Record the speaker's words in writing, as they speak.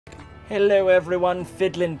Hello everyone,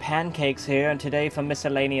 Fiddlin' Pancakes here, and today for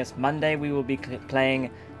Miscellaneous Monday we will be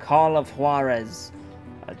playing Call of Juarez.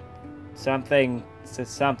 Something. This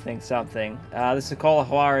is Call of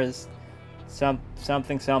Juarez.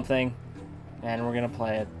 Something. And we're gonna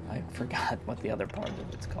play it. I forgot what the other part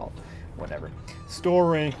of it's called. Whatever.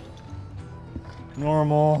 Story.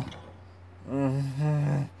 Normal.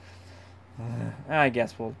 I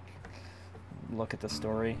guess we'll look at the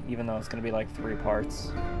story, even though it's gonna be like 3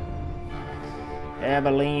 parts.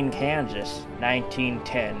 Abilene, Kansas,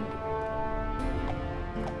 1910.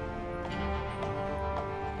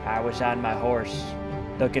 I was on my horse,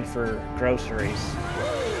 looking for groceries.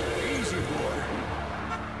 Easy, boy.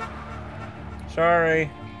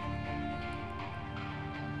 Sorry.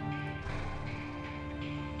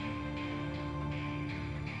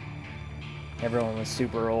 Everyone was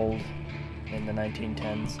super old in the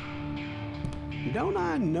 1910s. Don't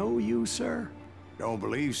I know you, sir? Don't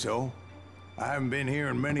believe so. I haven't been here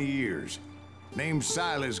in many years. Name's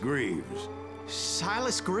Silas Greaves.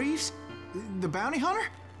 Silas Greaves? The bounty hunter?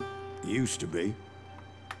 Used to be.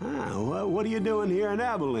 Ah, what are you doing here in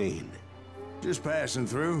Abilene? Just passing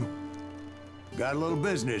through. Got a little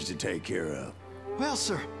business to take care of. Well,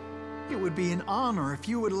 sir, it would be an honor if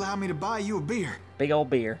you would allow me to buy you a beer. Big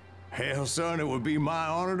old beer. Hell, son, it would be my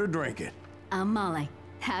honor to drink it. I'm Molly.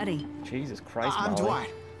 Howdy. Jesus Christ, I'm Molly.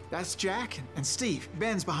 Dwight. That's Jack and Steve.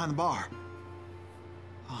 Ben's behind the bar.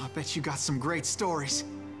 Oh, I bet you got some great stories.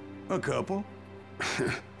 A couple.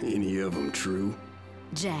 Any of them true?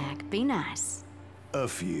 Jack, be nice. A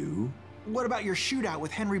few. What about your shootout with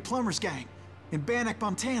Henry Plummer's gang in Bannock,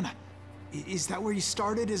 Montana? Is that where you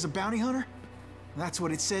started as a bounty hunter? That's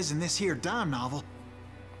what it says in this here dime novel.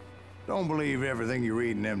 Don't believe everything you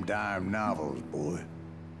read in them dime novels, boy.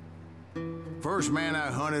 First man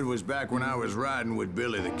I hunted was back when I was riding with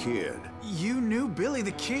Billy the Kid. You knew Billy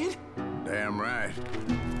the Kid? Damn right.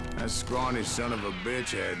 That scrawny son of a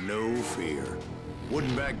bitch had no fear.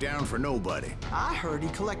 Wouldn't back down for nobody. I heard he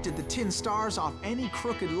collected the 10 stars off any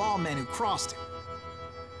crooked lawmen who crossed him.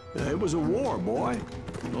 It was a war, boy.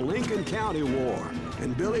 The Lincoln County War.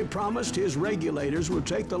 And Billy promised his regulators would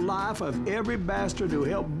take the life of every bastard who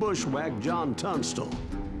helped bushwhack John Tunstall.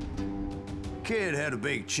 Kid had a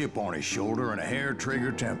big chip on his shoulder and a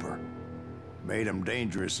hair-trigger temper. Made him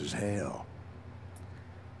dangerous as hell.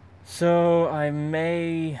 So I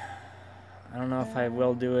don't know if I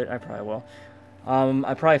will do it. I probably will.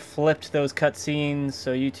 I probably flipped those cutscenes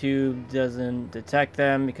so YouTube doesn't detect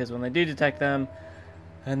them, because when they do detect them,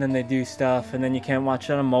 and then they do stuff, and then you can't watch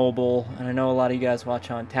it on mobile, and I know a lot of you guys watch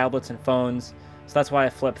on tablets and phones, so that's why I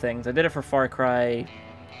flip things. I did it for Far Cry,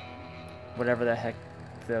 whatever the heck,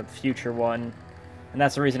 the future one, and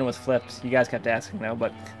that's the reason it was flipped. You guys kept asking though,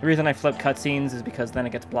 but the reason I flip cutscenes is because then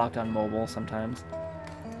it gets blocked on mobile sometimes.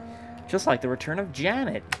 Just like the Return of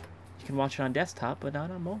Janet. You can watch it on desktop, but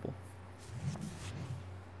not on mobile.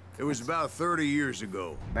 It was about 30 years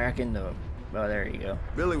ago. Back in the... Oh, there you go.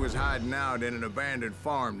 Billy was hiding out in an abandoned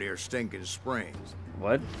farm near Stinking Springs.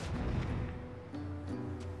 What?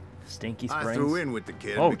 Stinky Springs? I threw in with the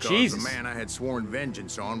kid because Jesus. the man I had sworn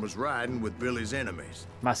vengeance on was riding with Billy's enemies.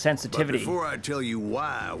 My sensitivity. But before I tell you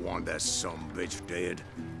why I want that sumbitch dead,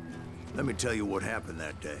 let me tell you what happened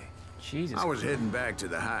that day. Jesus. I was heading back to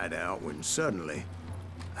the hideout when suddenly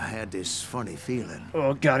I had this funny feeling.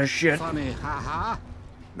 Oh, God, shit. Funny, haha.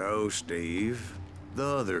 No, Steve. The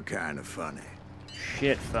other kind of funny.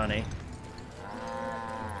 Shit funny.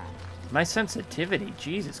 My sensitivity,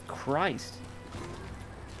 Jesus Christ.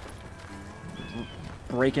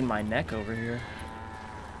 Breaking my neck over here.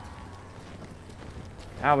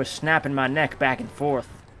 I was snapping my neck back and forth.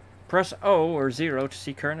 Press O or 0 to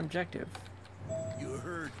see current objective. You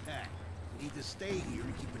heard that. You need to stay here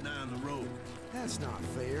and keep an eye on the road. That's not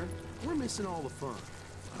fair. We're missing all the fun.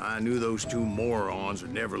 I knew those 2 morons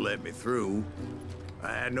would never let me through.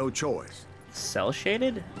 I had no choice. Cell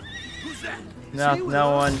shaded? Who's that?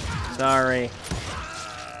 No one. Sorry.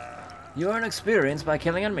 You earn experience by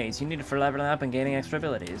killing enemies. You need it for leveling up and gaining extra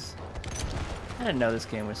abilities. I didn't know this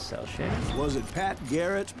game was cell shaded. Was it Pat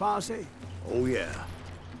Garrett's posse? Oh yeah.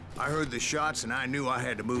 I heard the shots and I knew I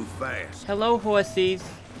had to move fast. Hello, horsies.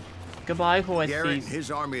 Goodbye, Garrett and horsies. his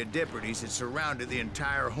army of deputies had surrounded the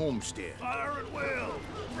entire homestead. Fire at will.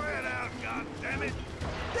 Spread out, goddammit.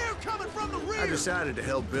 They're coming from the rear. I decided to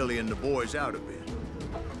help Billy and the boys out a bit.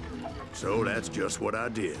 So that's just what I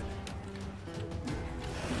did.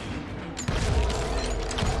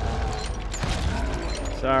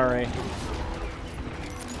 Sorry. Hey,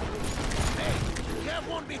 we have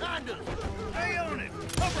one behind us. Stay on it.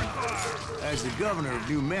 Cover fire. As the governor of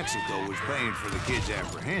New Mexico was paying for the kid's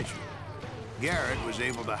apprehension, Garrett was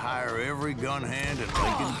able to hire every gun hand in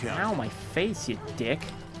Lincoln County. Ow, my face, you dick.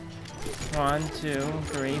 1, 2,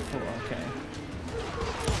 3, 4. Okay.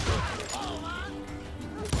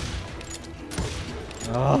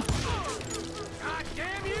 Oh. God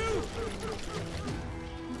damn you!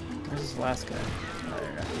 Where's this last guy? Oh,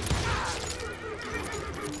 there you go.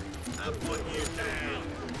 I'm putting you down.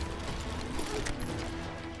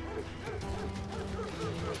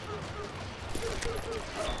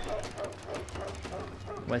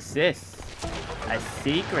 What's this? A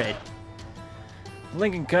secret.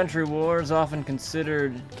 Lincoln Country War is often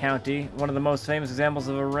considered county one of the most famous examples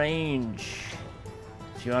of a range.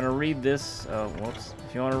 If you want to read this, oh whoops.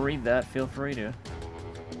 If you want to read that, feel free to.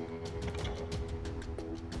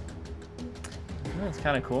 Oh, that's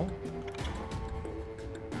kind of cool.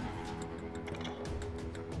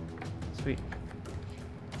 Sweet.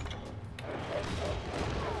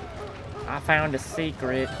 I found a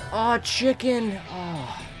secret. Oh, chicken!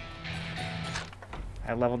 Oh.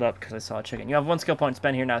 I leveled up because I saw a chicken. You have 1 skill point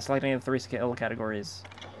spent here now. Select any of the 3 skill categories.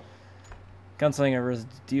 Gunslinger versus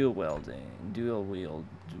deal welding. Dual wield.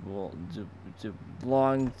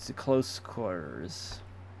 Long to close quarters.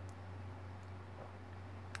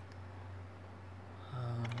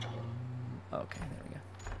 Okay, there we go.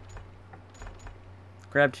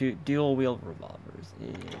 Grab 2 dual wield revolvers.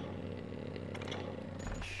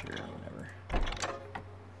 Sure, whatever.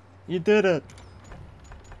 You did it!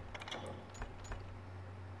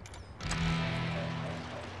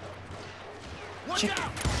 Watch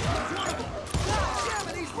out! Damn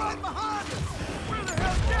it, he's right behind us! Where the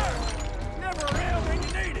hell's Garrett? Never around when you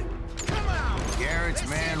need it. Come on! Garrett's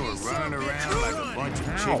men were running around like a bunch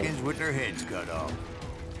of chickens with their heads cut off.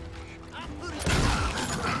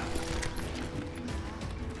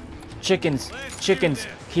 Chickens, chickens,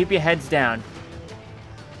 keep your heads down.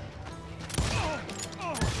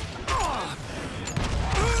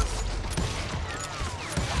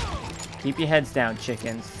 Keep your heads down,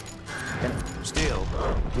 chickens. Still,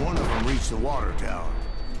 one of them reached the water tower.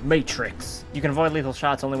 Matrix. You can avoid lethal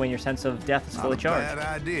shots only when your sense of death is fully Not a charged.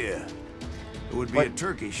 bad idea. It would be What? a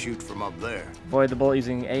turkey shoot from up there. Avoid the bullet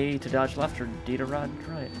using A to dodge left or D to run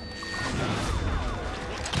right.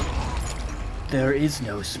 There is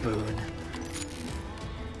no spoon.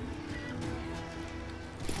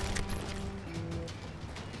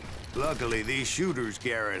 Luckily, these shooters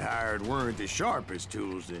Garrett hired weren't the sharpest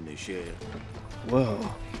tools in the shed. Whoa.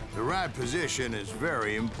 The right position is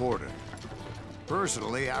very important.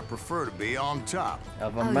 Personally, I prefer to be on top.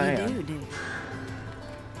 Of a Oh, man. you do.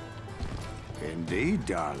 Indeed,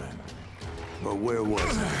 darling. But where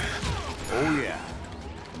was I? Oh, yeah.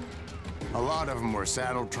 A lot of them were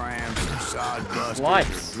saddle tramps, or sod busters,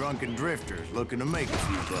 Lights. or drunken drifters looking to make a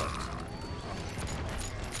few bucks.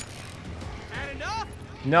 Had enough?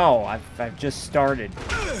 No, I've just started.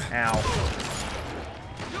 Ow.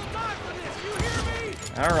 You'll die for this, you hear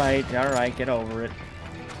me? Alright, get over it.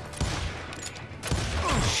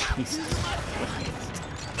 Jesus Christ.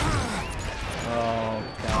 Oh,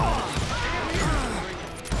 God.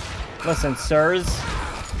 Listen, sirs,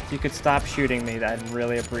 if you could stop shooting me, I'd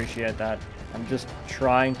really appreciate that. I'm just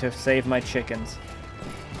trying to save my chickens.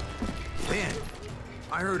 Ben,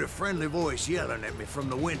 I heard a friendly voice yelling at me from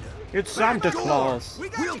the window. It's Santa Claus.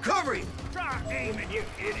 We'll cover him! Try aiming, you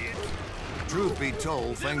idiot. Truth be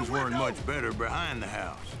told, things weren't much better behind the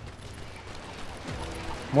house.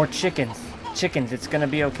 More chickens. Chickens, it's gonna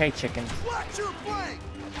be okay, chickens. Watch your flank!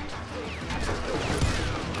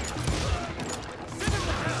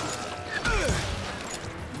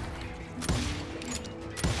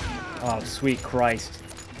 Oh, sweet Christ.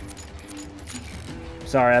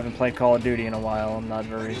 Sorry, I haven't played Call of Duty in a while. I'm not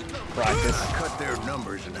very practiced. Cut their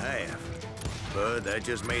numbers in half. But that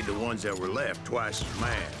just made the ones that were left twice as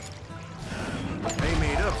mad. They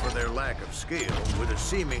made up for their lack of skill with a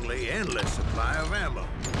seemingly endless supply of ammo.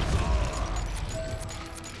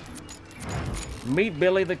 Meet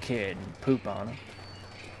Billy the Kid. Poop on him.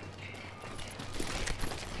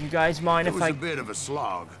 You guys mind It if was I... a bit of a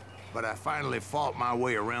slog, but I finally fought my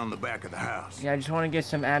way around the back of the house. Yeah, I just want to get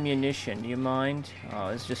some ammunition. Do you mind? Oh,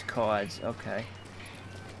 it's just cards. Okay.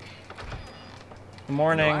 Good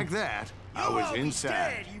morning. Like that, I was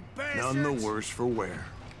inside. None the worse for wear.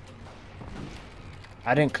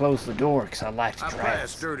 I didn't close the door because I liked I traps.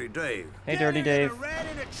 passed Dirty Dave, Hey, Dirty Dave.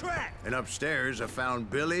 and upstairs I found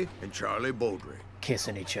Billy and Charlie Bowdry.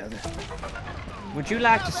 Kissing each other. Would you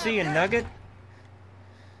like to see a nugget?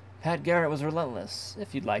 Pat Garrett was relentless.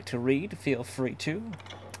 If you'd like to read, feel free to.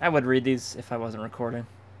 I would read these if I wasn't recording.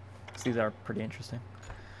 'Cause these are pretty interesting.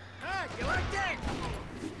 You like that?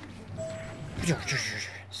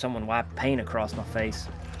 Someone wiped paint across my face.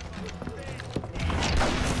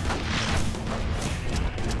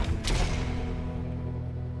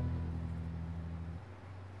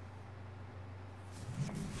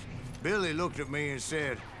 Billy looked at me and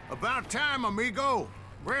said, "About time, amigo.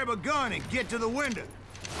 Grab a gun and get to the window."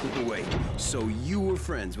 Wait, so you were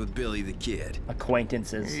friends with Billy the Kid?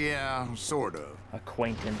 Acquaintances. Yeah, sort of.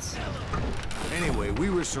 Acquaintance. Anyway, we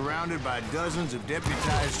were surrounded by dozens of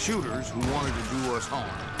deputized shooters who wanted to do us harm.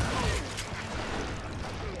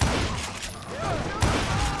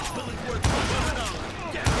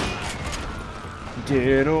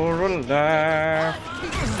 Dead or alive.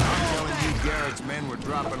 I'm telling you, Garrett's men were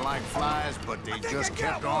dropping like flies, but they just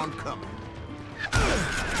kept on coming.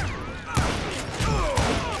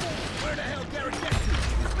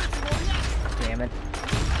 Damn it.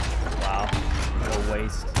 Wow. What a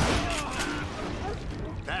waste.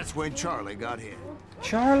 That's when Charlie got hit.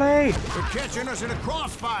 Charlie! "They're catching us in a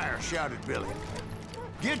crossfire," shouted Billy.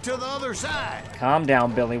 "Get to the other side." Calm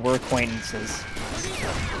down, Billy. We're acquaintances.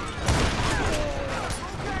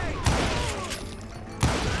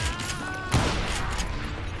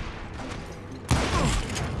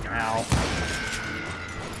 Ow.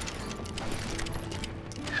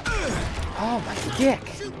 Oh, my dick.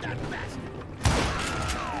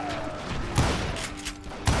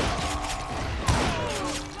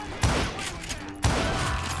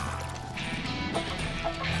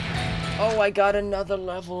 Oh, I got another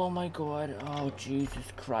level. Oh my god. Oh, Jesus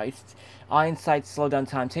Christ. Iron sights, slow down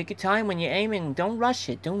time. Take your time when you're aiming. Don't rush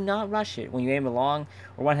it. Do not rush it. When you aim a long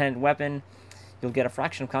or one-handed weapon, you'll get a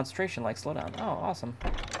fraction of concentration, like slow down. Oh, awesome.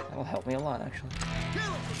 That'll help me a lot, actually.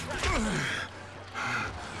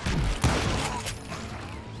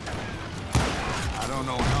 I don't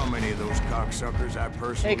know how many of those cocksuckers I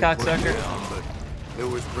personally Hey, cocksucker. put down, but it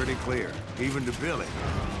was pretty clear, even to Billy,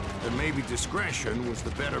 that maybe discretion was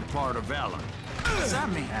the better part of valor. What does that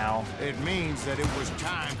mean? Ow. It means that it was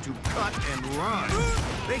time to cut and run.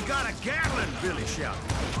 "They got a Gatling," Billy shouted.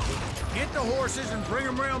 "Get the horses and bring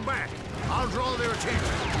them round back. I'll draw their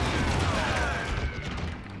attention."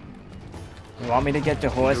 You want me to get the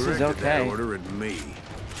horses? Directed that Okay. order at me,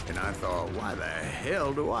 and I thought, why the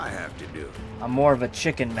hell do I have to do it? I'm more of a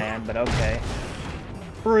chicken man, but okay.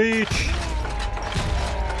 Breach!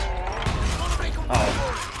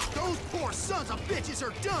 Oh. Those poor sons of bitches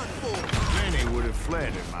are done for. Many would have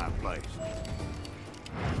fled in my place.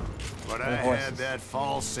 But I horses. had that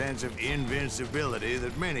false sense of invincibility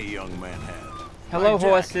that many young men have. Hello, Like Jack.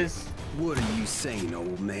 horses. What are you saying,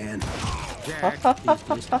 old man? Jack, he's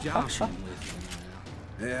just joshing with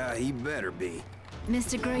you. Yeah, he better be.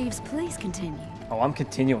 Mr. Greaves, please continue. Oh, I'm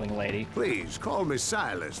continuing, lady. Please, call me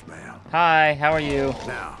Silas, ma'am. Hi, how are you?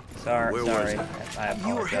 Now, Sorry, where sorry. was I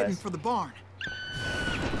You were heading apologize. for the barn.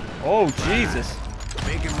 Oh, Jesus. I?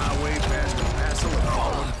 Making my way past the passel of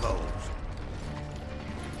fallen foes.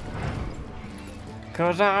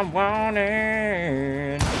 'Cause I'm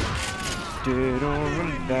wanted. Dead or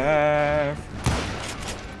alive.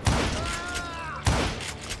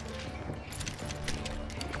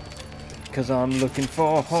 Cause I'm looking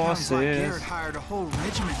for horses. Sounds like Garrett hired a whole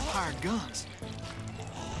regiment of hired guns.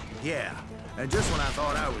 Yeah, and just when I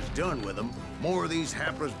thought I was done with them, more of these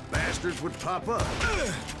hapless bastards would pop up.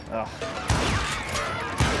 Ugh.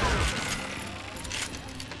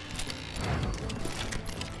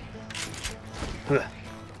 Huh.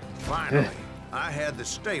 Finally, I had the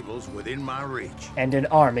stables within my reach. And an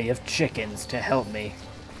army of chickens to help me.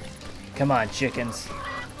 Come on, chickens.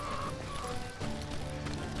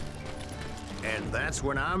 And that's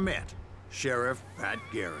when I met Sheriff Pat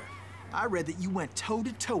Garrett. I read that you went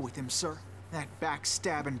toe-to-toe with him, sir. That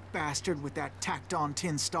backstabbing bastard with that tacked-on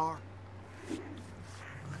tin star.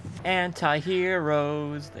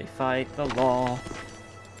 Anti-heroes, they fight the law.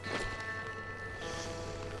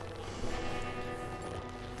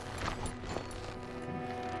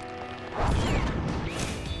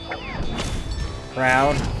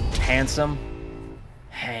 Proud, handsome,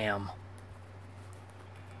 ham.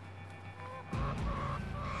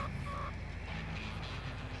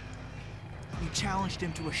 You challenged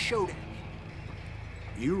him to a showdown.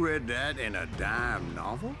 You read that in a dime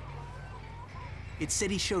novel? It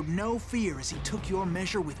said he showed no fear as he took your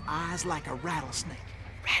measure with eyes like a rattlesnake.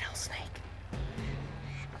 Rattlesnake.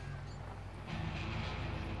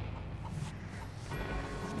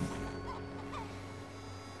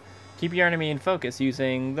 Keep your enemy in focus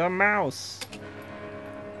using the mouse.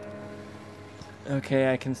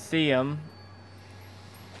 Okay, I can see him.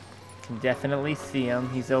 Can definitely see him.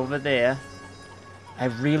 He's over there. I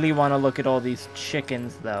really want to look at all these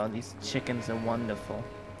chickens, though. These chickens are wonderful.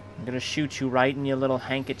 I'm gonna shoot you right in your little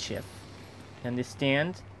handkerchief.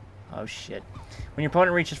 Understand? Oh, shit. When your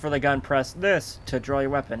opponent reaches for the gun, press this to draw your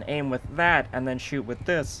weapon. Aim with that, and then shoot with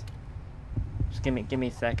this. Just give me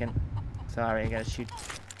a second. Sorry, I gotta shoot.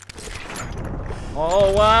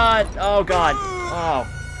 Oh, what? Oh, God. Oh.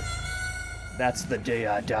 That's the day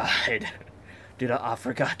I died. I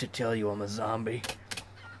forgot to tell you I'm a zombie.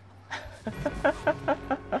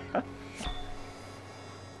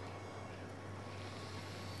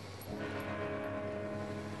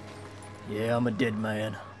 Yeah, I'm a dead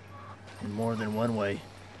man. In more than one way.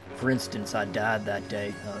 For instance, I died that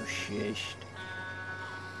day. Oh, sheesh.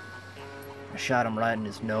 I shot him right in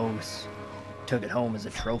his nose. Took it home as a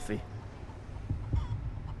trophy.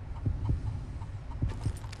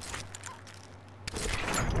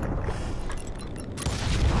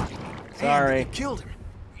 Sorry. And you killed him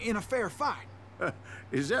in a fair fight.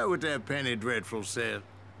 Is that what that Penny Dreadful said?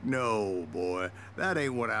 No, boy. That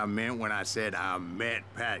ain't what I meant when I said I met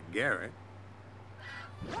Pat Garrett.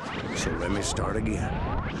 So let me start again.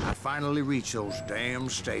 I finally reached those damn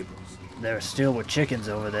stables. There still were chickens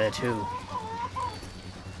over there, too.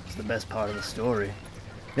 It's the best part of the story.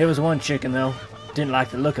 There was one chicken, though. Didn't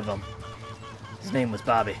like the look of him. His name was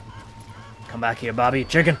Bobby. Come back here, Bobby.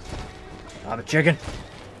 Chicken. Bobby chicken.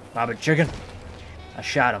 Bobby chicken. I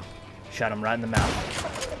shot him. Shot him right in the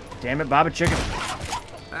mouth. Damn it, Bobby chicken.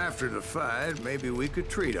 After the fight, maybe we could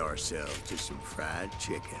treat ourselves to some fried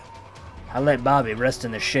chicken. I let Bobby rest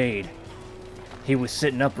in the shade. He was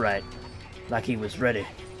sitting upright, like he was ready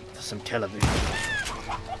for some television.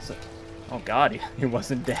 So, oh God, he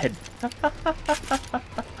wasn't dead.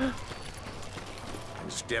 I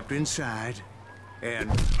stepped inside, and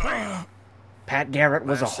Pat Garrett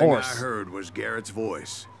was a last thing horse. I heard was Garrett's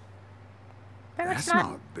voice. That's That's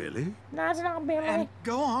not Billy. That's not Billy. And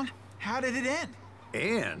go on. How did it end?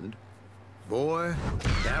 And, boy,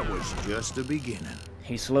 that was just the beginning.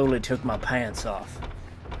 He slowly took my pants off.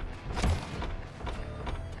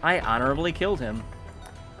 I honorably killed him.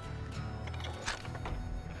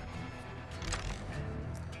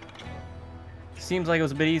 Seems like it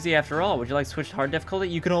was a bit easy after all. Would you like to switch to hard difficulty?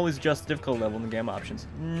 You can always adjust the difficulty level in the game options.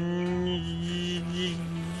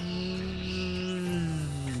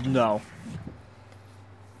 No.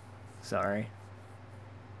 Sorry.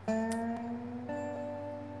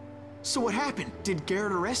 So what happened? Did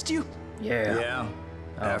Garrett arrest you? Yeah. Yeah,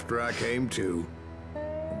 after I came to,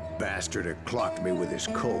 the bastard had clocked me with his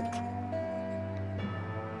Colt.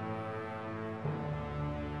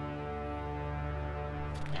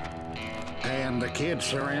 And the kid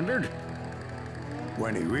surrendered?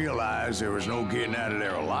 When he realized there was no getting out of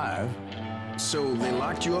there alive. So they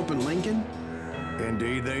locked you up in Lincoln?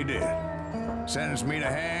 Indeed they did. Sentenced me to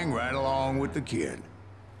hang right along with the kid.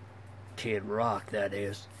 Kid Rock, that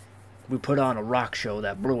is. We put on a rock show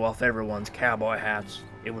that blew off everyone's cowboy hats.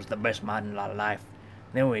 It was the best night in my life.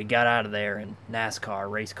 Then we got out of there in NASCAR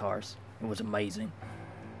race cars. It was amazing.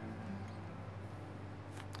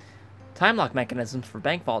 Time lock mechanisms for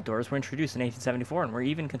bank vault doors were introduced in 1874 and were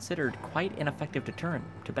even considered quite an effective deterrent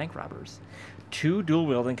to bank robbers. 2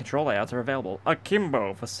 dual-wielding control layouts are available.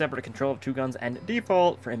 Akimbo for separate control of 2 guns and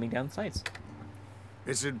default for aiming down sights.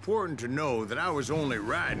 It's important to know that I was only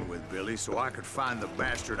riding with Billy so I could find the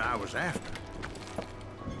bastard I was after.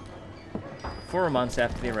 4 months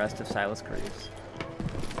after the arrest of Silas Greaves.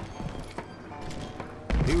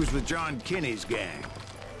 He was with John Kinney's gang,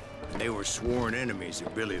 and they were sworn enemies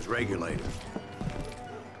of Billy's regulators.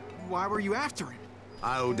 Why were you after him?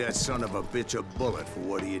 I owed that son of a bitch a bullet for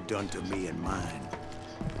what he had done to me and mine.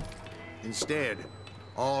 Instead,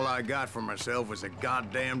 all I got for myself was a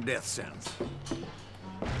goddamn death sentence.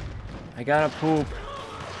 I gotta poop.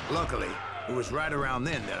 Luckily, it was right around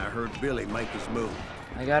then that I heard Billy make his move.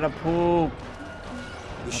 I gotta poop.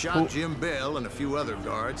 He shot Jim Bell and a few other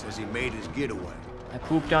guards as he made his getaway. I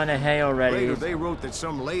pooped on the hay already. Later, they wrote that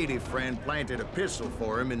some lady friend planted a pistol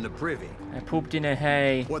for him in the privy. I pooped in the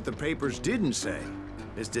hay. What the papers didn't say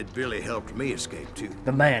is that Billy helped me escape too.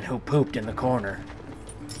 The man who pooped in the corner.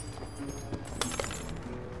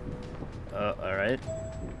 Alright.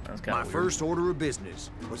 That's kind My of weird. first order of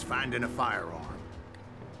business was finding a firearm.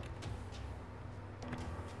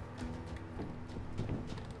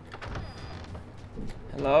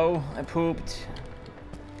 Hello? I pooped.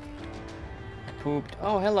 I pooped.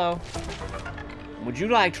 Oh, hello. Would you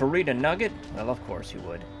like to read a nugget? Well, of course you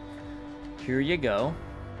would. Here you go.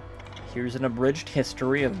 Here's an abridged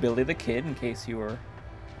history of Billy the Kid, in case you were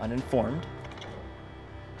uninformed.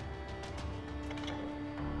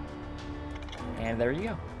 And there you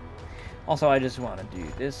go. Also, I just want to do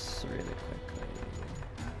this really quickly.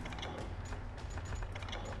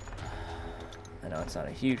 I know it's not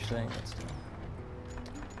a huge thing, but still.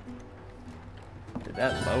 Did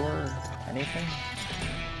that lower anything?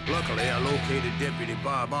 Luckily, I located Deputy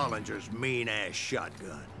Bob Ollinger's mean-ass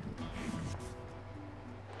shotgun.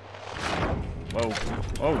 Whoa. Oh,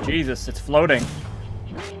 oh, Jesus, it's floating.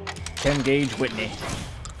 10 gauge Whitney.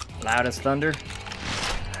 Loud as thunder.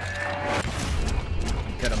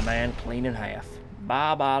 Cut a man clean in half.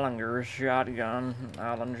 Bob Islinger's shotgun.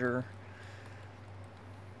 Islinger.